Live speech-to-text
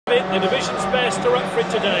The division's best are up for it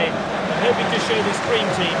today and hoping to show this dream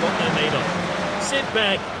team what they're made of. Sit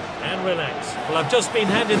back and relax. Well, I've just been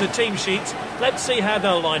handed the team sheets. Let's see how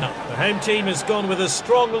they'll line up. The home team has gone with a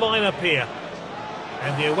strong lineup here.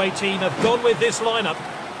 And the away team have gone with this lineup.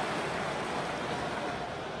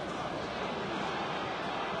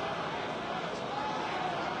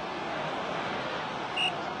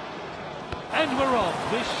 And we're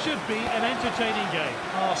off. This should be an entertaining game.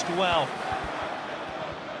 Passed well.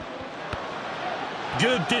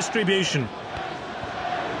 Good distribution.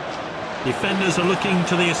 Defenders are looking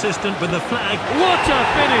to the assistant with the flag. What a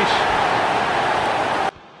finish!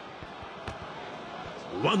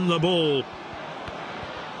 Won the ball.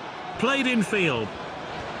 Played in field.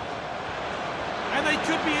 And they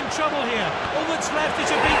could be in trouble here. All that's left is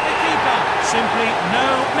to beat the keeper. Simply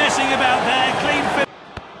no messing about there. Clean finish.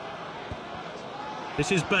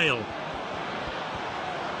 This is Bale.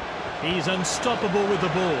 He's unstoppable with the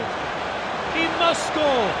ball. He must score,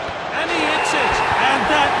 and he hits it, and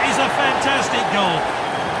that is a fantastic goal.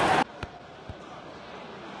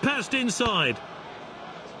 Passed inside.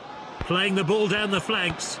 Playing the ball down the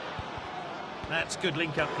flanks. That's good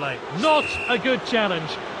link-up play. Not a good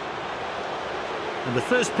challenge. And the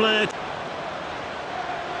first player...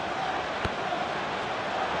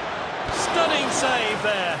 Stunning save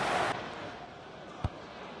there.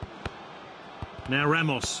 Now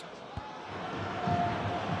Ramos.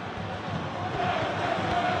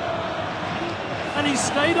 And he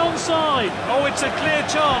stayed onside. Oh, it's a clear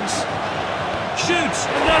chance. Shoots,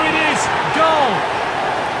 and there it is. Goal.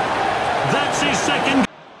 That's his second.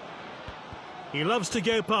 He loves to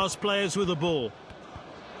go past players with the ball.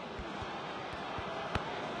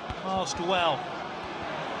 Passed well.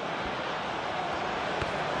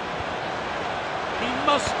 He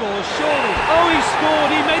must score, surely. Oh, he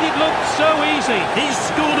scored. He made it look so easy. He's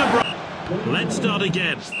scored a break. Let's start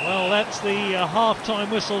again. Well, that's the half-time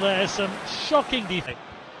whistle there. Some shocking defense.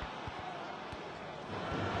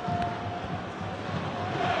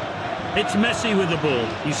 It's Messi with the ball.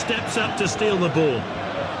 He steps up to steal the ball.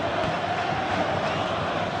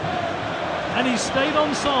 And he stayed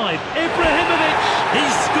onside. Ibrahimovic.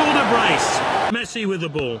 He's scored a brace. Messi with the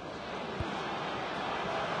ball.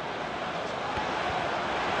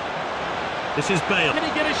 This is Bale. Can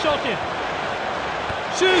he get a shot in?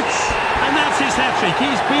 Shoots! And that's his hat-trick.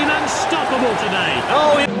 He's been unstoppable today.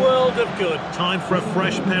 Oh, in world of good. Time for a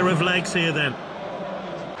fresh pair of legs here then.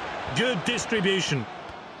 Good distribution.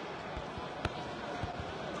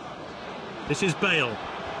 This is Bale.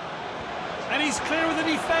 And he's clear of the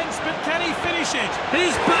defence, but can he finish it?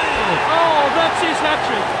 Here's Bale! Oh, that's his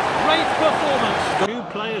hat-trick. Great performance.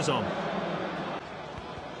 2 players on.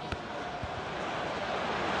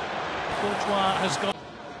 Courtois has got...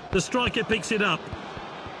 The striker picks it up.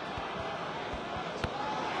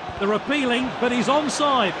 They're appealing, but he's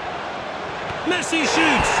onside. Messi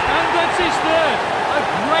shoots! And that's his third. A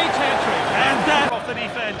great hat-trick. And that off the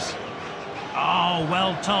defence. Oh,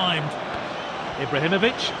 well timed.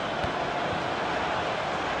 Ibrahimovic.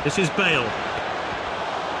 This is Bale.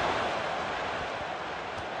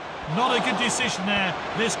 Not a good decision there.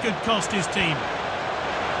 This could cost his team.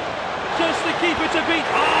 Just the keeper to beat.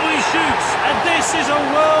 Oh, he shoots! And this is a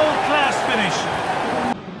world-class finish.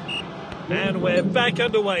 And we're back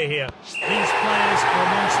underway here. These players are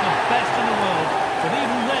amongst the best in the world, but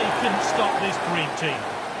even they couldn't stop this dream team.